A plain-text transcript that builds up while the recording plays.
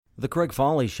The Craig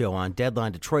Foley Show on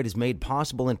Deadline Detroit is made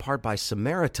possible in part by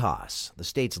Samaritas, the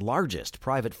state's largest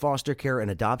private foster care and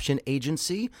adoption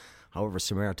agency. However,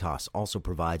 Samaritas also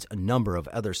provides a number of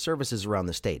other services around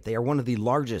the state. They are one of the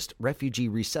largest refugee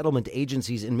resettlement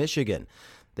agencies in Michigan.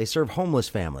 They serve homeless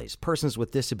families, persons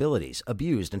with disabilities,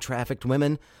 abused and trafficked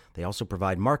women. They also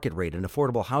provide market rate and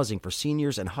affordable housing for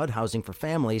seniors and HUD housing for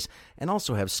families, and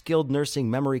also have skilled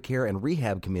nursing, memory care, and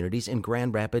rehab communities in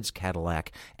Grand Rapids,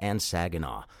 Cadillac, and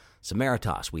Saginaw.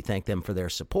 Samaritas, we thank them for their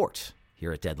support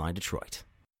here at Deadline Detroit.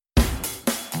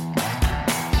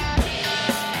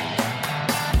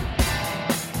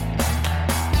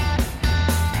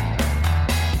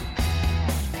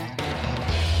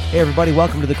 Hey, everybody,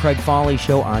 welcome to the Craig Foley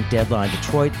Show on Deadline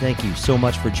Detroit. Thank you so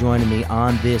much for joining me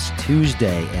on this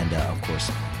Tuesday. And, of course,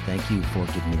 thank you for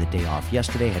giving me the day off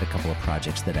yesterday. I had a couple of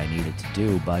projects that I needed to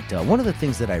do. But one of the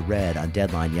things that I read on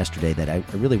Deadline yesterday that I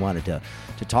really wanted to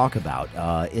talk about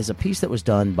is a piece that was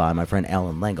done by my friend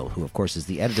Alan Lengel, who, of course, is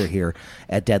the editor here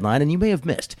at Deadline. And you may have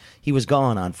missed. He was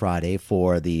gone on Friday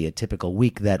for the typical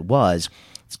week that was.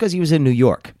 It's because he was in New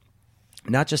York.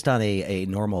 Not just on a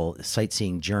normal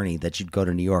sightseeing journey that you'd go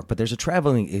to New York, but there's a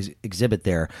traveling exhibit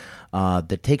there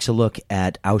that takes a look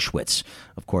at Auschwitz,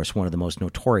 of course, one of the most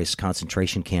notorious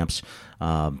concentration camps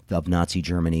of Nazi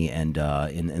Germany and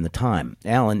in the time.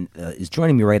 Alan is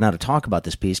joining me right now to talk about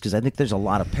this piece because I think there's a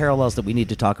lot of parallels that we need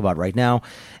to talk about right now.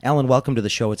 Alan, welcome to the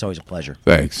show. It's always a pleasure.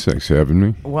 Thanks for having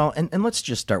me. Well, and let's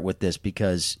just start with this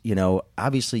because, you know,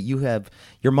 obviously you have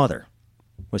your mother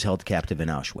was held captive in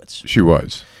Auschwitz. She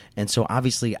was. And so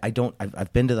obviously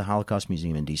I've been to the Holocaust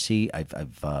Museum in D.C. I've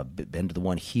been to the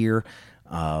one here.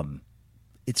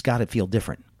 It's got to feel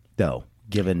different, though,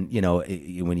 given, you know,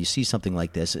 when you see something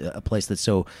like this, a place that's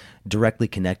so directly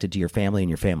connected to your family and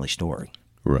your family story.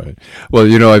 Right. Well,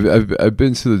 you know, I've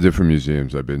been to the different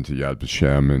museums. I've been to Yad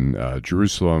Vashem in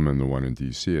Jerusalem and the one in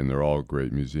D.C., and they're all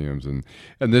great museums. And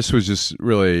this was just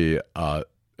really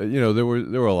you know, there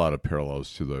were a lot of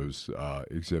parallels to those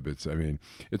exhibits. I mean,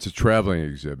 it's a traveling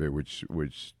exhibit,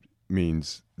 which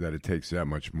means that it takes that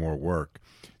much more work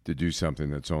to do something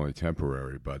that's only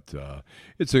temporary. But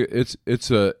it's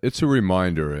a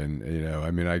reminder, and you know,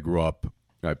 I mean, I grew up.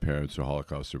 My parents are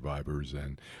Holocaust survivors,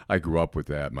 and I grew up with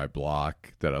that. My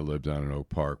block that I lived on in Oak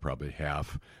Park, probably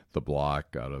half the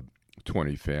block out of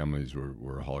 20 families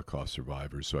were Holocaust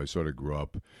survivors. So I sort of grew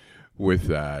up with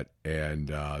that, and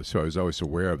so I was always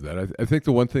aware of that. I think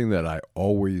the one thing that I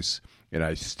always, and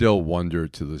I still wonder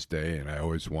to this day, and I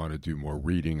always want to do more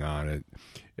reading on it,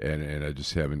 and I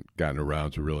just haven't gotten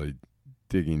around to really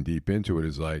digging deep into it,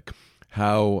 is like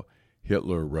how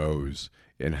Hitler rose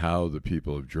and how the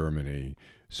people of Germany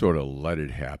sort of let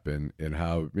it happen, and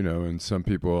how, you know, and some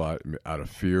people out of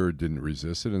fear didn't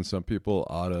resist it, and some people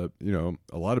out of, you know,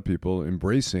 a lot of people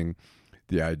embracing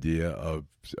the idea of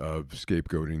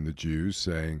scapegoating the Jews,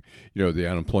 saying, you know, the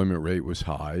unemployment rate was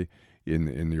high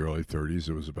in the early 30s.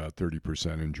 It was about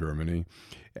 30% in Germany,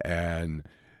 and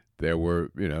there were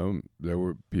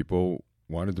people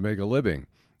wanted to make a living,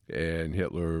 and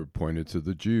Hitler pointed to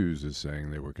the Jews as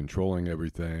saying they were controlling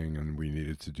everything, and we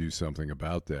needed to do something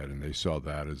about that, and they saw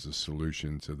that as a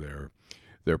solution to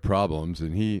their problems.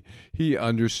 And he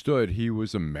understood. He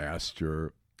was a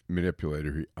master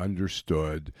manipulator. He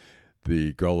understood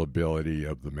the gullibility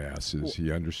of the masses.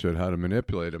 He understood how to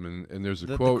manipulate them. And there's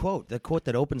a quote. The quote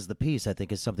that opens the piece, I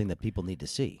think, is something that people need to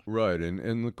see. Right.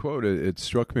 And the quote, it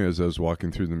struck me as I was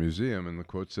walking through the museum, and the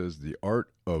quote says, "The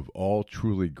art of all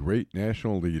truly great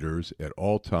national leaders at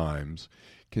all times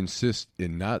consists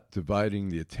in not dividing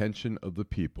the attention of the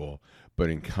people,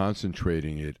 but in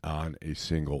concentrating it on a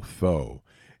single foe."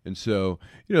 And so,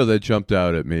 you know, that jumped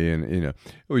out at me, and, you know,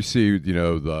 we see, you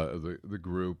know, the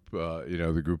group, you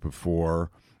know, the group of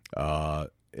four,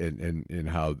 and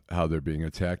how they're being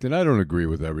attacked. And I don't agree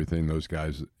with everything those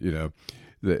guys, you know,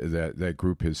 that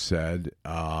group has said.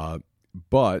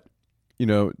 But, you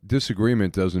know,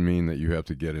 disagreement doesn't mean that you have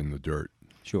to get in the dirt.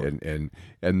 Sure.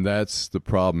 And that's the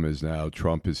problem. Is now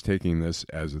Trump is taking this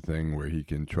as a thing where he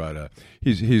can try to,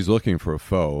 he's looking for a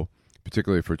foe,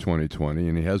 particularly for 2020,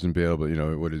 and he hasn't been able to, you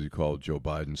know, what does he call Joe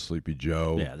Biden, Sleepy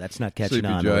Joe? Yeah, that's not catching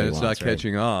on. Sleepy Joe, it's not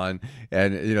catching on.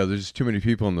 And, you know, there's too many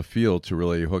people in the field to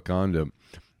really hook onto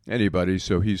anybody,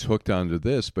 so he's hooked onto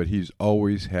this, but he's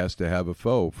always has to have a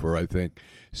foe for, I think,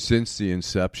 since the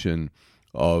inception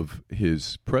of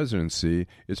his presidency,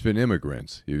 it's been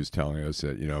immigrants. He was telling us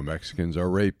that, you know, Mexicans are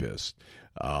rapists,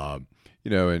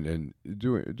 you know, and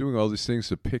doing all these things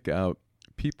to pick out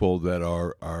people that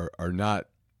are not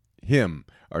him,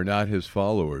 are not his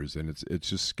followers. And it's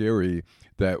just scary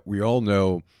that we all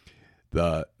know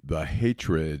the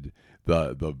hatred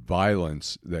the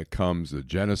violence that comes, the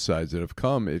genocides that have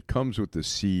come, it comes with the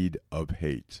seed of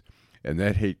hate. And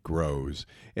that hate grows.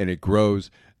 And it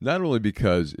grows not only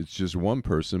because it's just one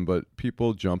person, but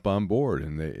people jump on board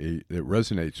and it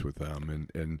resonates with them.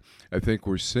 And I think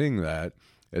we're seeing that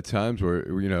at times where,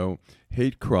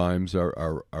 hate crimes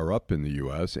are up in the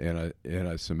U.S. and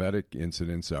anti-Semitic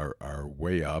incidents are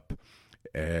way up.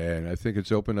 And I think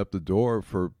it's opened up the door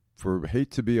for hate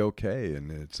to be okay.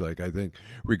 And it's like, I think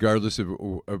regardless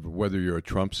of whether you're a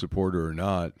Trump supporter or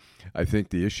not, I think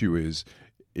the issue is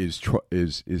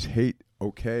hate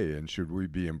okay, and should we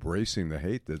be embracing the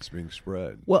hate that's being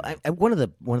spread? Well, one of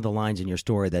the lines in your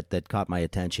story that caught my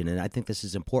attention, and I think this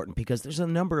is important because there's a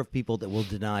number of people that will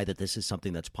deny that this is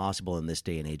something that's possible in this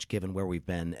day and age, given where we've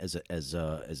been as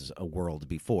a world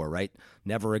before. Right?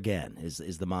 Never again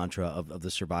is the mantra of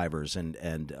the survivors,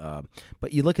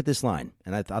 but you look at this line,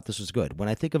 and I thought this was good. When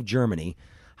I think of Germany,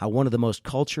 how one of the most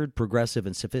cultured, progressive,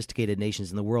 and sophisticated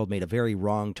nations in the world made a very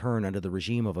wrong turn under the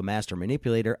regime of a master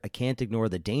manipulator, I can't ignore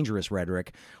the dangerous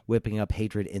rhetoric whipping up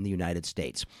hatred in the United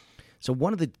States. So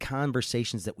one of the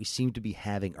conversations that we seem to be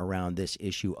having around this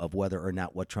issue of whether or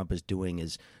not what Trump is doing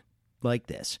is like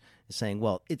this, is saying,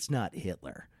 well, it's not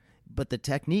Hitler. But the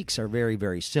techniques are very,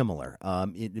 very similar.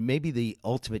 Maybe the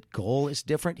ultimate goal is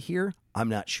different here. I'm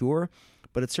not sure.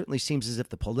 But it certainly seems as if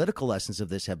the political lessons of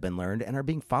this have been learned and are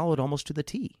being followed almost to the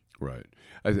T. Right.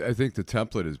 I think the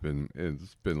template has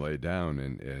been laid down,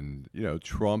 and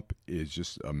Trump is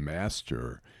just a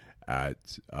master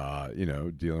at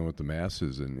dealing with the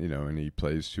masses, and he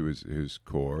plays to his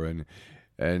core,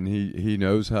 and he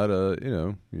knows how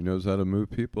to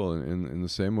move people in the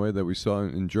same way that we saw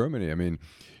in Germany. I mean,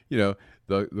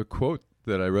 the quote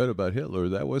that I read about Hitler,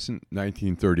 that wasn't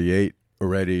 1938.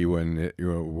 Already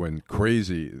when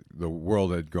crazy the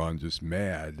world had gone just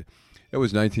mad. It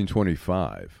was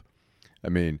 1925. I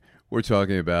mean, we're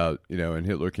talking about and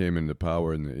Hitler came into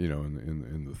power in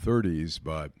the 30s,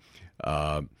 but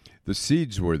the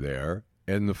seeds were there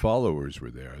and the followers were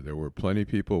there. There were plenty of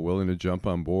people willing to jump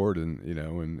on board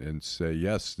and say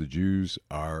yes, the Jews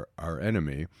are our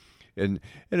enemy, and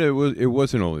it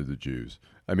wasn't only the Jews.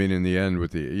 I mean, in the end,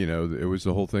 with it was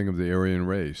the whole thing of the Aryan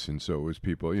race, and so it was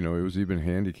people. It was even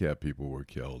handicapped people were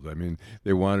killed. I mean,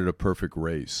 they wanted a perfect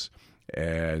race,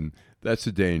 and that's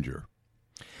a danger.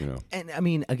 And I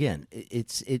mean, again,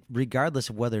 it regardless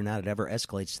of whether or not it ever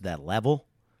escalates to that level.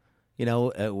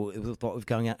 With what we've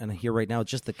going on here right now,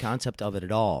 just the concept of it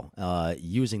at all,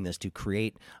 using this to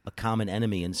create a common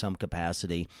enemy in some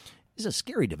capacity, is a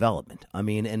scary development. I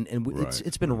mean, and right.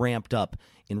 It's been ramped up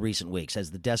in recent weeks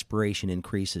as the desperation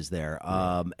increases there.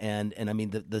 Right. And I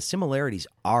mean, the similarities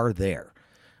are there.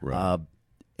 Right.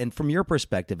 And from your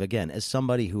perspective, again, as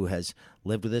somebody who has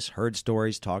lived with this, heard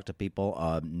stories, talked to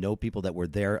people, know people that were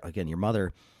there. Again, your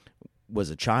mother was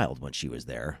a child when she was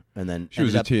there, and then she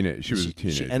was a teenager.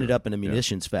 She ended up in a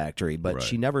munitions factory, but right.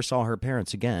 she never saw her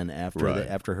parents again after right.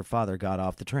 after her father got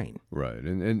off the train. Right,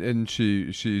 and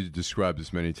she described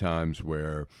this many times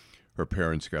where her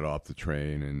parents got off the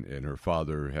train and her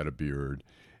father had a beard,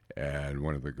 and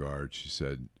one of the guards, she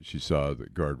said she saw the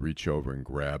guard reach over and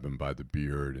grab him by the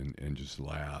beard and just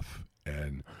laugh.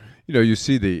 And you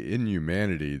see the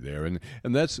inhumanity there, and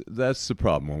that's the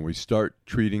problem when we start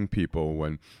treating people,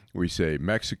 when we say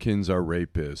Mexicans are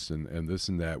rapists and this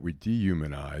and that, we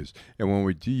dehumanize, and when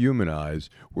we dehumanize,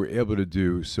 we're able to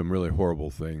do some really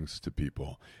horrible things to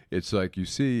people. It's like you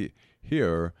see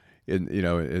here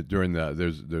during that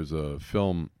there's a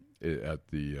film at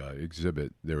the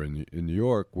exhibit there in New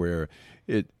York where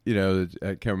I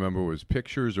can't remember if it was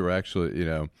pictures or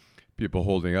actually people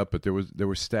holding up, but there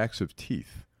were stacks of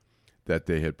teeth that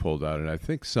they had pulled out, and I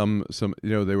think some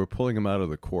they were pulling them out of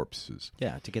the corpses.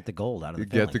 Yeah, to get the gold out of the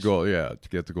to fillings.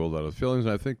 get the gold out of the fillings.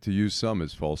 And I think to use some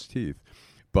as false teeth,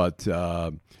 but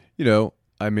I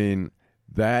mean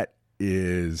that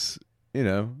is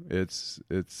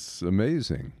it's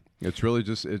amazing. It's really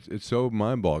just it's so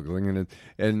mind-boggling,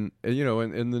 and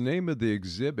the name of the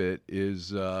exhibit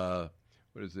is what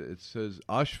is it? It says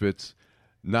Auschwitz.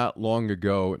 Not long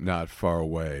ago, not far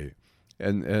away.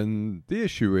 And the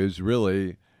issue is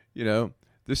really,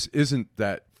 this isn't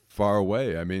that far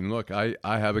away. I mean, look, I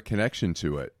have a connection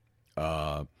to it.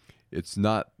 It's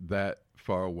not that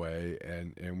far away,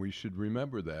 and we should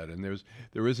remember that. And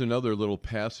there is another little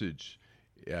passage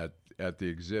at the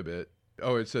exhibit.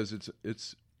 Oh, it says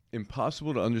it's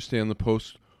impossible to understand the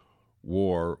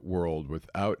post-war world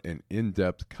without an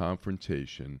in-depth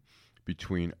confrontation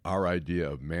between our idea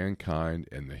of mankind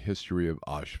and the history of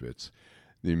Auschwitz.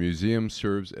 The museum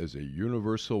serves as a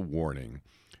universal warning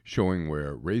showing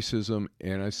where racism,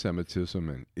 anti-Semitism,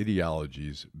 and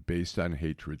ideologies based on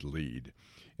hatred lead.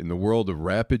 In the world of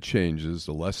rapid changes,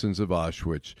 the lessons of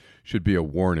Auschwitz should be a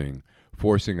warning,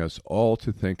 forcing us all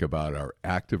to think about our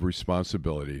active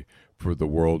responsibility for the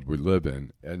world we live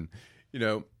in. And,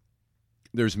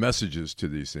 there's messages to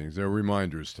these things. There are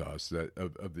reminders to us that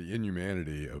of the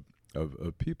inhumanity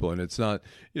of people. And it's not,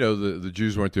 the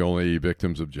Jews weren't the only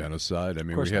victims of genocide. I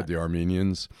mean, we had the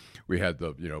Armenians, we had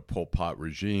the, Pol Pot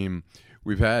regime.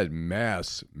 We've had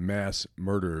mass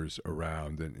murders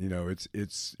around, and,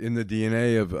 it's in the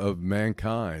DNA of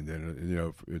mankind, and,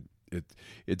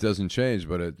 it doesn't change,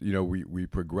 but, we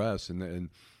progress. And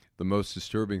the most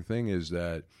disturbing thing is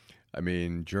that,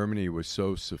 Germany was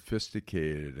so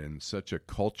sophisticated and such a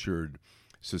cultured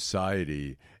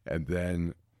society, and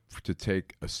then to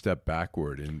take a step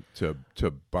backward into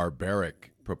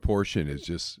barbaric proportion is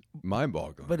just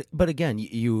mind-boggling. But again,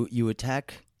 you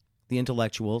attack the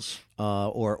intellectuals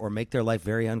or make their life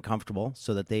very uncomfortable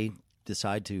so that they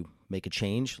decide to make a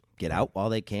change, get out while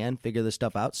they can, figure this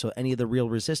stuff out. So any of the real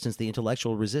resistance, the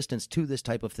intellectual resistance to this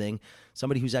type of thing,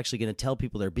 somebody who's actually going to tell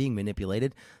people they're being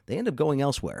manipulated, they end up going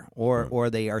elsewhere, or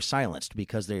they are silenced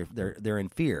because they're in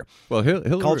fear. Well,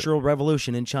 Hitler, cultural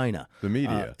revolution in China, the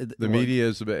media,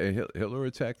 Hitler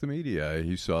attacked the media.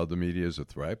 He saw the media as a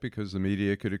threat because the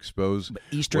media could expose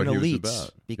Eastern what he was elites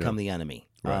about. become the enemy,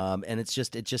 Right. And it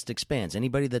just expands.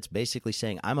 Anybody that's basically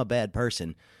saying I'm a bad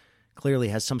person clearly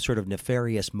has some sort of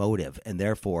nefarious motive, and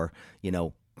therefore,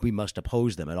 we must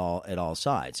oppose them at all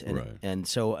sides. And, Right. and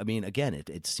so, again,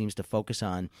 it seems to focus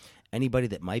on anybody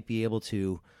that might be able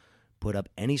to put up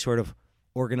any sort of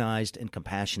organized and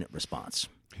compassionate response.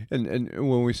 And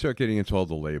when we start getting into all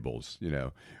the labels,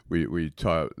 we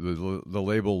talk the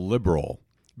label liberal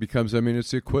becomes,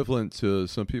 it's the equivalent to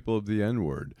some people of the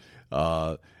N-word.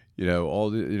 All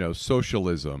the,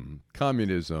 socialism,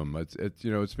 communism,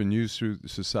 it's been used through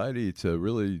society to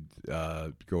really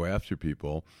go after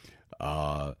people.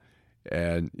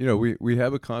 And we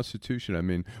have a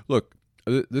constitution. Look,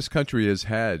 this country has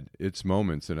had its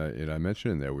moments, and I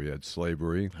mentioned in there we had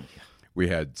slavery. We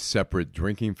had separate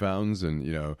drinking fountains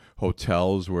and,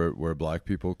 hotels where black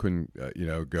people couldn't,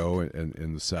 go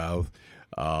in the South.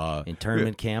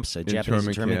 Internment camps, Japanese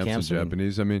internment camps.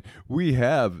 Japanese. We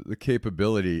have the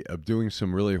capability of doing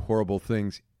some really horrible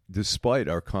things despite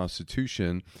our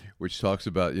Constitution, which talks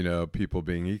about, people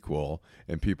being equal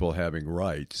and people having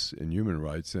rights and human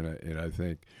rights. And I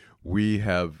think we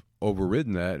have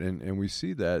overridden that. And we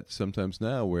see that sometimes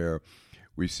now where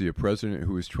we see a president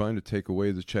who is trying to take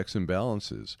away the checks and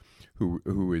balances,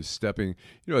 who is stepping.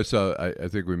 I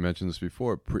think we mentioned this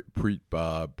before. Preet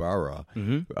Bharara,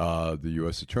 the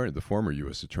U.S. attorney, the former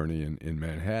U.S. attorney in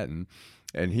Manhattan,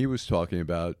 and he was talking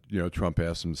about Trump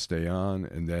asked him to stay on,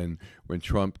 and then when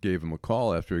Trump gave him a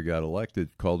call after he got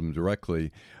elected, called him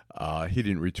directly, he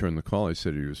didn't return the call. He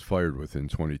said he was fired within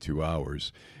 22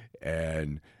 hours,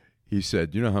 and he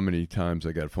said, "You know how many times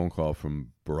I got a phone call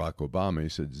from Barack Obama?" He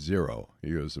said 0.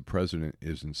 He goes, "The president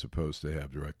isn't supposed to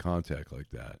have direct contact like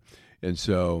that." And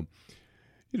so,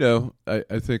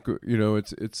 I think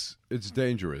it's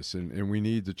dangerous, and we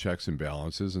need the checks and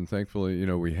balances, and thankfully,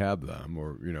 we have them,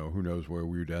 or who knows where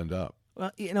we would end up.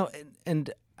 Well,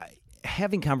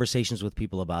 having conversations with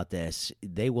people about this,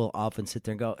 they will often sit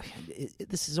there and go,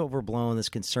 "This is overblown. This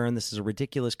concern. This is a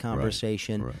ridiculous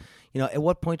conversation." Right. At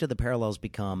what point do the parallels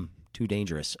become too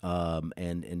dangerous? Are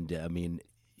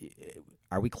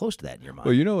we close to that in your mind?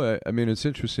 Well, it's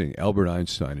interesting. Albert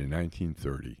Einstein in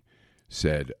 1930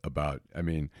 said about,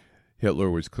 Hitler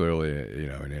was clearly,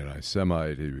 an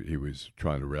anti-Semite. He was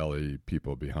trying to rally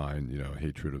people behind,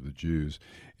 hatred of the Jews.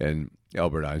 And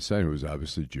Albert Einstein, who was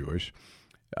obviously Jewish,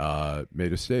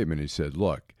 made a statement. He said,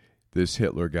 "Look, this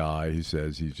Hitler guy," he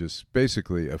says, "he's just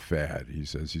basically a fad." He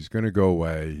says he's going to go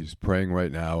away. He's preying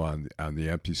right now on the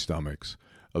empty stomachs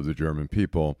of the German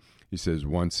people. He says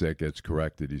once that gets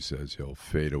corrected, he says he'll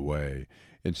fade away.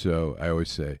 And so I always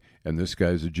say, and this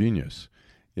guy's a genius,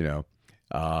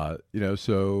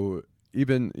 So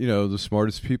even the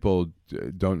smartest people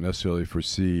don't necessarily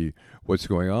foresee what's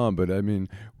going on. But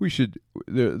we should.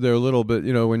 They're a little bit.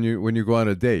 When you go on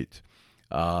a date.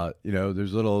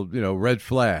 There's little, red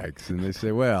flags, and they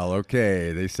say, well,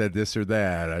 okay, they said this or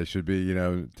that. I should be,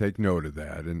 take note of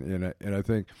that. And I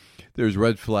think there's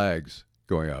red flags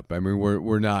going up.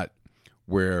 We're not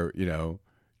where,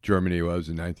 Germany was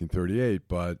in 1938,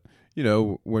 but,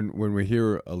 when we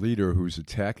hear a leader who's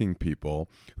attacking people,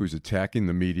 who's attacking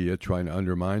the media, trying to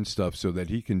undermine stuff so that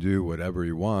he can do whatever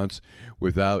he wants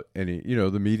without any,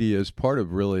 the media is part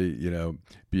of really,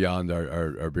 beyond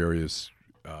our various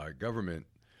government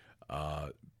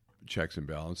checks and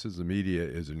balances. The media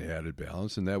is an added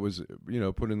balance, and that was,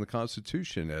 put in the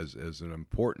Constitution as an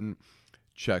important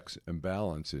checks and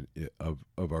balance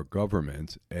of our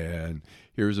government. And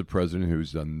here's a president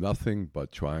who's done nothing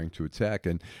but trying to attack.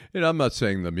 And I'm not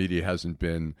saying the media hasn't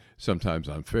been sometimes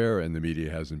unfair and the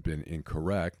media hasn't been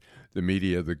incorrect. The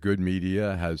media, the good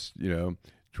media, has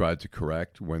tried to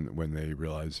correct when they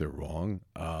realize they're wrong.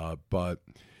 But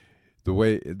the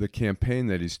way the campaign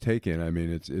that he's taken, I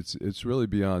mean, it's really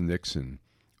beyond Nixon,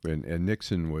 and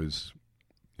Nixon was,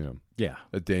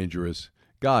 a dangerous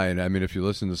guy. And I mean, if you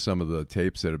listen to some of the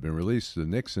tapes that have been released to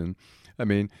Nixon, I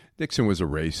mean, Nixon was a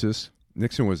racist.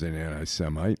 Nixon was an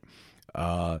anti-Semite.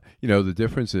 The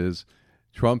difference is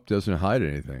Trump doesn't hide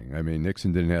anything. I mean,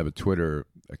 Nixon didn't have a Twitter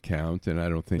account, and I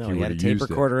don't think he would have used it. He had a tape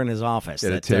recorder in his office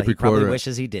that he probably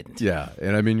wishes he didn't. Yeah,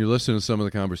 and I mean, you listen to some of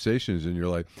the conversations, and you're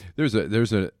like, there was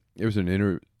a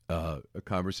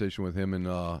conversation with him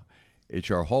and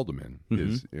H.R. Haldeman,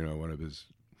 his one of his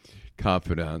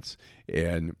confidants,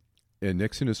 and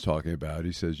Nixon is talking about.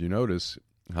 He says, "You notice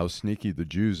how sneaky the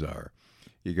Jews are."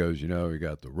 He goes, "We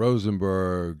got the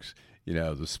Rosenbergs,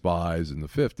 the spies in the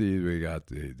 50s. We got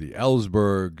the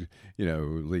Ellsberg,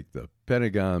 who leaked the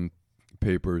Pentagon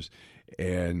papers."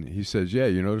 And he says, "Yeah,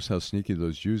 you notice how sneaky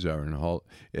those Jews are."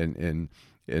 And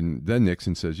then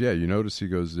Nixon says, "Yeah, you notice," he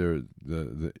goes, "you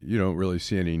don't really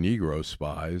see any Negro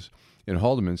spies." And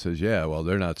Haldeman says, "Yeah, well,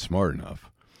 they're not smart enough."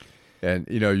 And,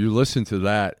 you listen to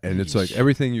that, and it's like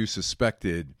everything you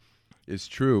suspected is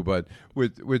true. But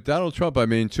with Donald Trump, I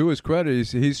mean, to his credit,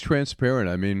 he's transparent.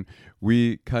 I mean,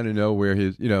 we kind of know where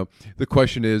the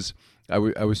question is, I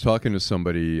was talking to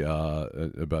somebody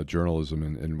about journalism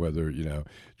and whether,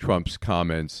 Trump's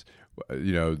comments,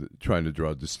 trying to draw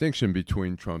a distinction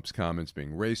between Trump's comments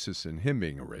being racist and him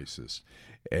being a racist.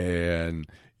 And,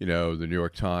 the New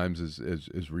York Times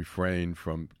is refrained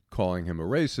from calling him a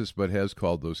racist, but has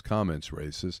called those comments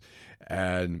racist.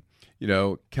 And,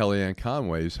 Kellyanne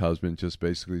Conway's husband just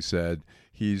basically said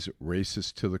he's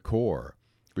racist to the core,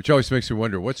 which always makes me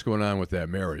wonder what's going on with that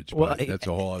marriage. But that's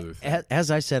a whole other thing.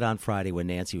 As I said on Friday when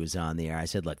Nancy was on the air, I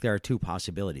said, look, there are two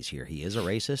possibilities here. He is a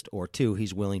racist, or two,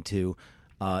 he's willing to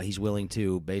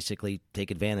basically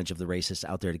take advantage of the racists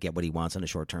out there to get what he wants on a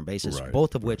short-term basis, right,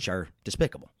 both of which are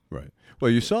despicable. Right.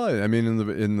 Well, you saw it. I mean,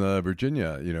 in the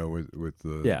Virginia, with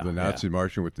the Nazi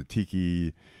marching with the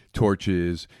tiki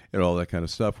torches and all that kind of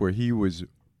stuff, where he was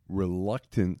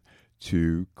reluctant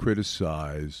to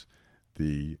criticize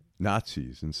the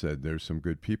Nazis and said there's some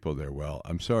good people there. Well,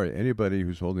 I'm sorry, anybody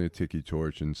who's holding a tiki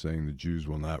torch and saying the Jews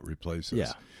will not replace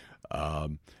us. Yeah.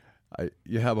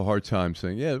 You have a hard time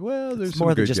saying, yeah, well, there's some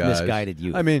good guys. It's more than just misguided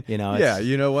youth. I mean, you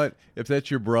know what? If that's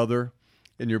your brother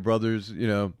and your brother's,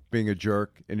 being a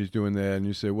jerk and he's doing that, and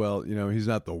you say, well, he's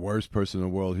not the worst person in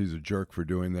the world. He's a jerk for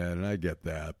doing that, and I get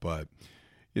that. But,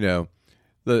 the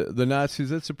Nazis,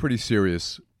 that's a pretty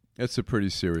serious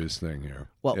thing here.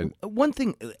 Well, one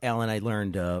thing, Alan, I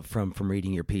learned from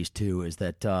reading your piece, too, is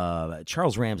that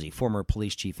Charles Ramsey, former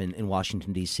police chief in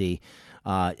Washington, D.C.,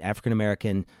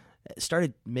 African-American,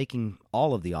 started making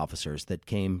all of the officers that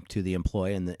came to the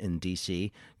employ in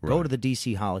D.C. go to the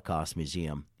D.C. Holocaust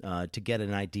Museum to get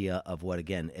an idea of what,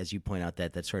 again, as you point out,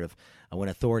 that sort of when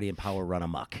authority and power run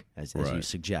amok, as you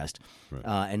suggest.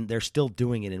 Right. And they're still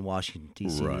doing it in Washington,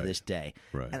 D.C. to this day.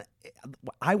 Right. And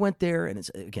I went there, and it's,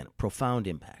 again, a profound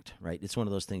impact, right? It's one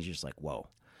of those things you're just like, whoa.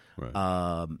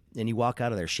 Right. And you walk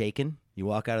out of there shaken. You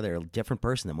walk out of there a different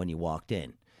person than when you walked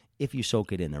in, if you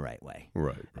soak it in the right way.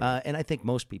 Right. And I think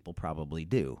most people probably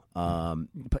do.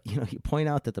 But, you point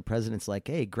out that the president's like,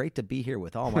 hey, great to be here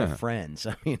with all my friends.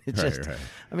 I mean, it's just,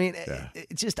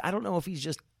 it's just, I don't know if he's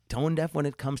just tone deaf when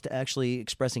it comes to actually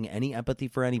expressing any empathy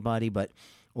for anybody, but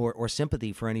or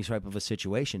sympathy for any type of a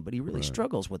situation, but he really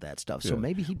struggles with that stuff. So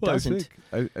maybe he doesn't.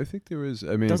 I think there is.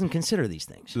 I mean, doesn't consider these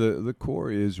things. The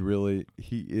core is really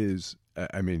he is.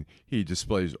 I mean, he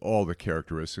displays all the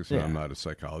characteristics. And I'm not a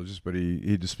psychologist, but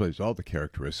he displays all the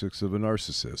characteristics of a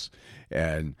narcissist,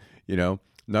 and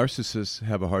narcissists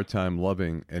have a hard time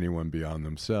loving anyone beyond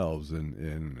themselves,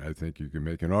 and I think you can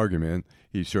make an argument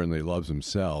he certainly loves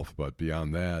himself, but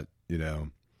beyond that,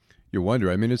 you wonder.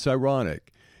 I mean, it's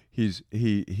ironic.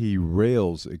 He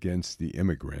rails against the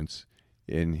immigrants,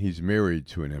 and he's married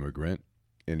to an immigrant,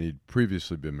 and he'd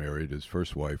previously been married. His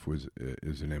first wife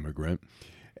is an immigrant,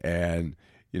 and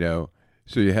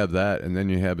so you have that, and then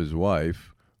you have his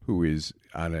wife who is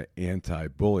on an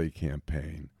anti-bully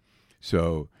campaign.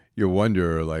 So you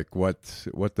wonder, like, what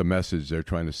the message they're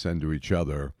trying to send to each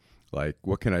other. Like,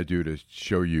 what can I do to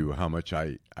show you how much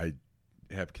I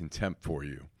have contempt for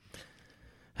you?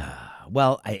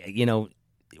 Well,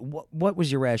 what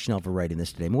was your rationale for writing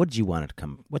this today? I mean, what did you want to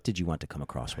come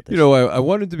across with this? I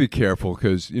wanted to be careful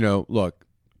because look,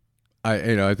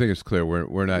 I think it's clear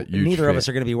we're not huge. Neither of us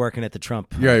are going to be working at the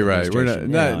Trump. Yeah, right. We're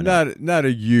not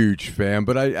a huge fan,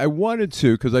 but I wanted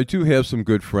to because I do have some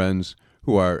good friends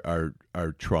who are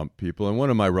Trump people, and one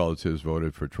of my relatives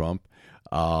voted for Trump,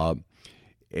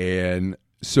 and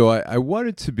so I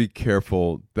wanted to be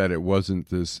careful that it wasn't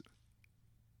this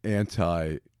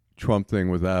anti-Trump thing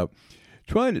without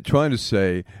trying to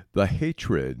say the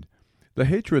hatred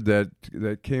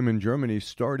that came in Germany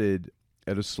started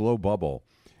at a slow bubble.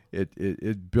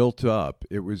 It built up.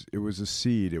 It was a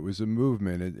seed. It was a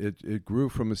movement. It grew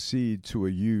from a seed to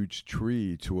a huge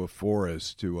tree, to a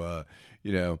forest, to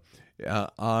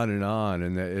on and on.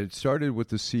 And it started with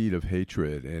the seed of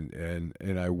hatred.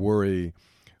 And I worry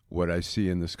what I see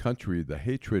in this country, the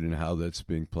hatred and how that's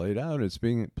being played out. It's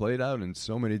being played out in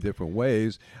so many different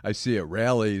ways. I see at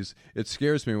rallies. It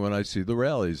scares me when I see the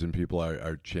rallies and people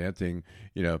are chanting,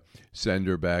 send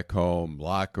her back home,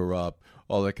 lock her up,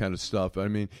 all that kind of stuff. I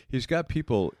mean, he's got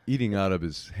people eating out of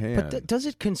his hand. But does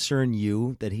it concern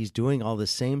you that he's doing all the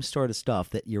same sort of stuff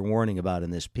that you're warning about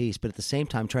in this piece, but at the same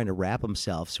time trying to wrap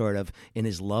himself sort of in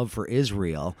his love for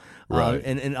Israel, right.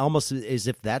 And almost as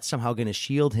if that's somehow going to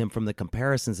shield him from the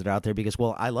comparisons that are out there because,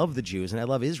 well, I love the Jews and I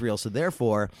love Israel, so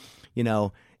therefore, and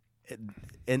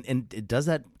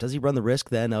does he run the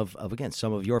risk then of again,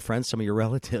 some of your friends, some of your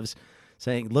relatives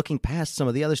looking past some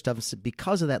of the other stuff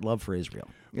because of that love for Israel?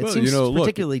 It seems a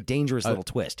particularly dangerous little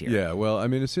twist here. Yeah, well, I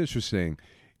mean, it's interesting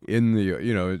in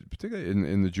the particularly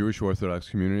in the Jewish Orthodox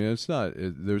community. It's not.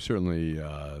 There's certainly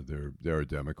there are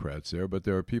Democrats there, but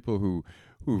there are people who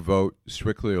vote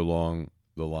strictly along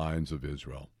the lines of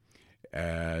Israel.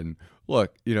 And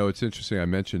look, it's interesting. I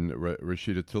mentioned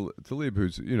Rashida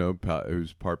Tlaib,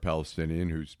 who's part Palestinian,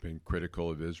 who's been critical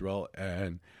of Israel.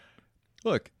 And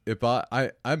look, if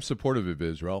I'm supportive of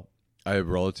Israel. I have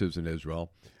relatives in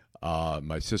Israel.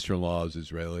 My sister-in-law is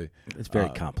Israeli. It's very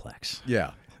complex.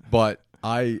 Yeah, but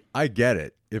I get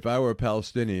it. If I were a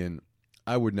Palestinian,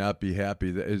 I would not be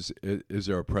happy. Is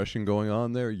there oppression going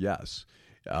on there? Yes.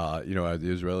 Are the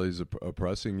Israelis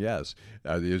oppressing? Yes.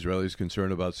 Are the Israelis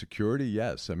concerned about security?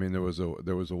 Yes. I mean, there was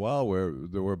a while where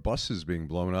there were buses being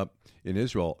blown up in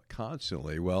Israel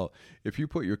constantly. Well, if you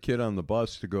put your kid on the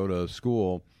bus to go to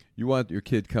school, you want your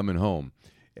kid coming home.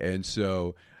 And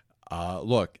so,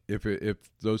 look, if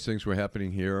those things were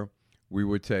happening here, we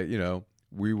would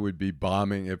we would be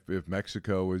bombing. If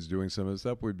Mexico was doing some of the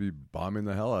stuff, we'd be bombing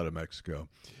the hell out of Mexico.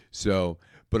 So,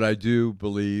 but I do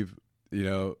believe,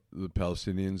 the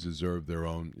Palestinians deserve their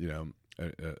own,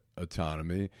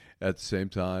 autonomy. At the same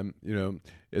time,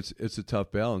 it's a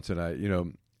tough balance. And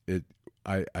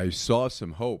I saw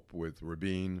some hope with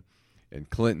Rabin and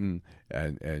Clinton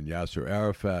and Yasser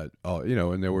Arafat,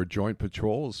 and there were joint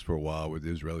patrols for a while with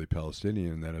Israeli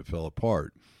Palestinian, and then it fell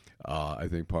apart. I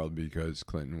think partly because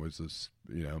Clinton was this,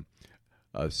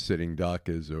 a sitting duck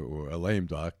or a lame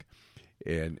duck,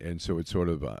 and so it sort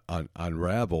of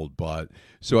unraveled. But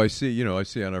so I see on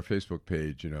our Facebook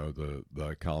page,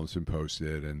 the Collinson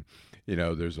posted, and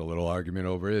there's a little argument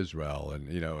over Israel,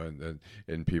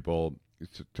 and people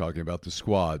talking about the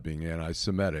Squad being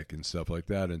anti-Semitic and stuff like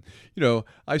that. And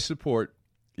I support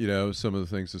some of the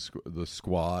things the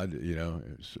Squad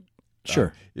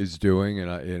sure is doing, and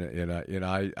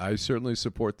I certainly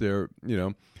support their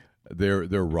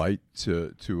right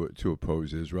to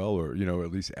oppose Israel, or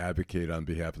at least advocate on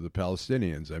behalf of the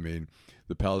Palestinians. I mean,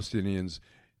 the Palestinians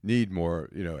need more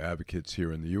advocates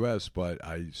here in the U.S., but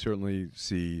I certainly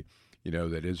see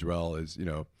that Israel is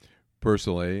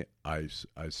personally, I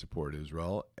support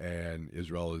Israel, and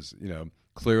Israel is,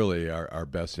 clearly our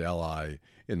best ally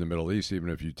in the Middle East. Even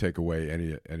if you take away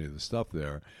any of the stuff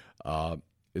there,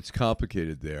 it's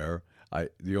complicated there.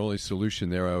 The only solution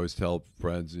there, I always tell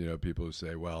friends, people who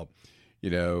say, well,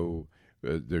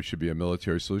 there should be a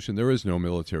military solution. There is no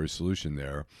military solution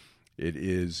there. It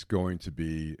is going to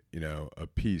be, a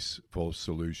peaceful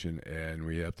solution, and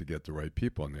we have to get the right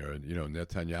people in there. And,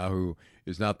 Netanyahu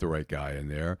is not the right guy in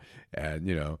there. And,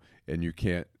 and you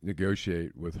can't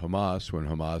negotiate with Hamas when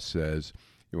Hamas says,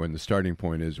 when the starting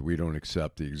point is we don't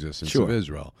accept the existence Sure. of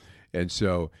Israel. And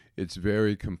so it's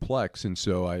very complex. And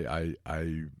so I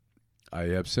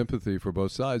have sympathy for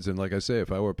both sides. And like I say,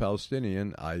 if I were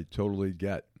Palestinian, I totally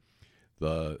get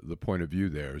the point of view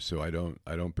there. So I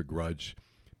don't begrudge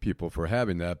people for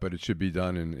having that, but it should be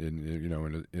done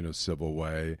in a civil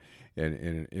way,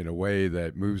 and in a way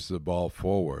that moves the ball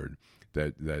forward,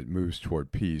 that moves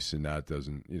toward peace, and not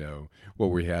doesn't.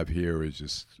 What we have here is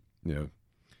just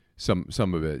some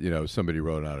of it. Somebody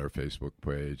wrote on our Facebook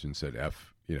page and said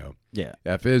F Yeah.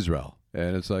 F Israel.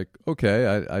 And it's like,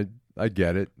 okay, I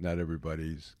get it. Not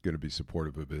everybody's going to be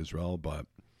supportive of Israel, but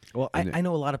well, I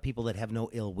know a lot of people that have no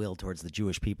ill will towards the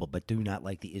Jewish people, but do not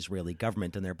like the Israeli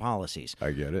government and their policies.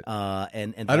 I get it.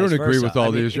 And I don't agree versa. with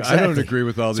all the exactly. I don't agree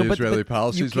with all the Israeli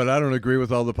policies, but I don't agree with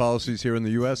all the policies here in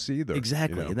the U.S. either.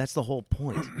 Exactly, and that's the whole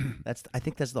point. I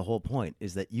think that's the whole point,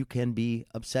 is that you can be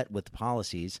upset with the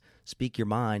policies, speak your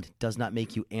mind. Does not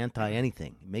make you anti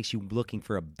anything. It makes you looking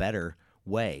for a better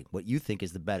way, what you think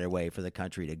is the better way for the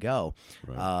country to go.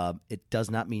 Right. It does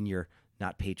not mean you're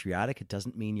not patriotic. It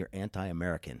doesn't mean you're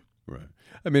anti-American. Right.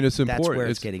 I mean, it's important. That's where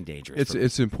it's getting dangerous.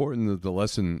 It's important that the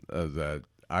lesson that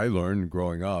I learned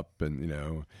growing up,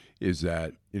 and is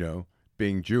that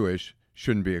being Jewish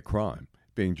shouldn't be a crime.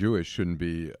 Being Jewish shouldn't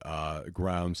be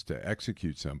grounds to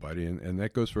execute somebody, and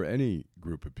that goes for any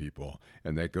group of people,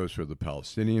 and that goes for the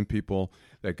Palestinian people.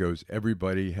 That goes.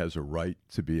 Everybody has a right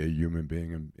to be a human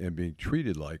being and being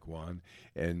treated like one.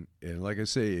 And like I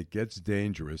say, it gets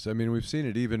dangerous. I mean, we've seen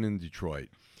it even in Detroit,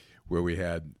 where we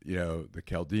had the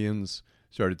Chaldeans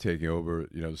started taking over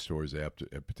the stores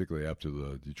particularly after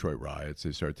the Detroit riots.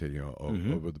 They started taking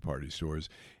over the party stores,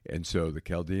 and so the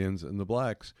Chaldeans and the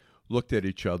blacks looked at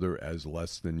each other as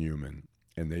less than human,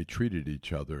 and they treated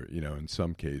each other, in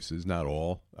some cases, not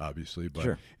all, obviously, but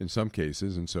Sure. in some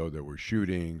cases. And so there were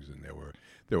shootings, and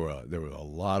there were a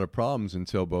lot of problems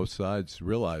until both sides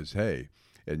realized, hey,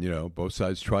 and both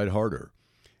sides tried harder,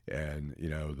 and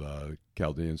the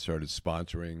Chaldeans started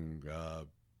sponsoring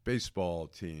baseball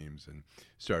teams and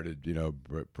started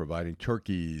providing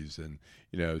turkeys and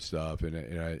stuff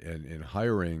and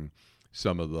hiring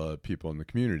some of the people in the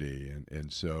community,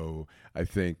 and so I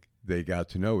think they got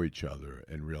to know each other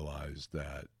and realized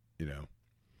that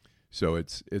so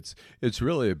it's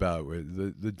really about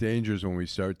the dangers when we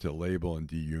start to label and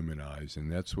dehumanize,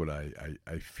 and that's what I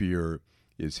fear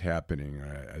is happening.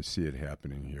 I see it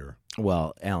happening here.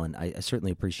 Well, Alan, I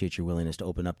certainly appreciate your willingness to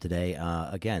open up today.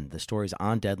 Again, the story's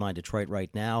on Deadline Detroit right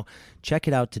now. Check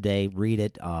it out today, read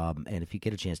it, and if you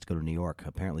get a chance to go to New York,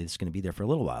 apparently this is going to be there for a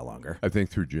little while longer. I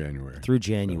think through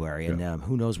January. And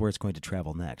who knows where it's going to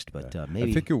travel next, but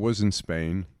maybe... I think it was in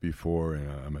Spain before,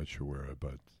 and I'm not sure where,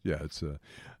 but yeah, it's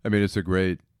a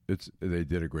great... They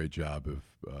did a great job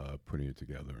of putting it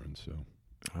together, and so...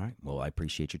 All right, well, I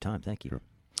appreciate your time. Thank you. Sure.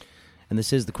 And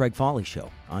this is the Craig Foley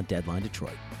Show on Deadline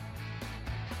Detroit.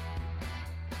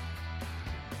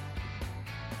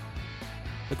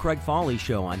 The Craig Foley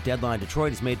Show on Deadline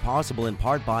Detroit is made possible in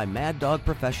part by Mad Dog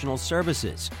Professional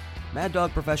Services. Mad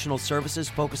Dog Professional Services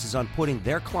focuses on putting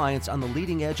their clients on the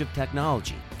leading edge of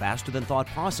technology, faster than thought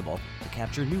possible, to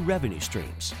capture new revenue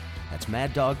streams. That's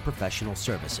Mad Dog Professional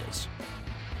Services.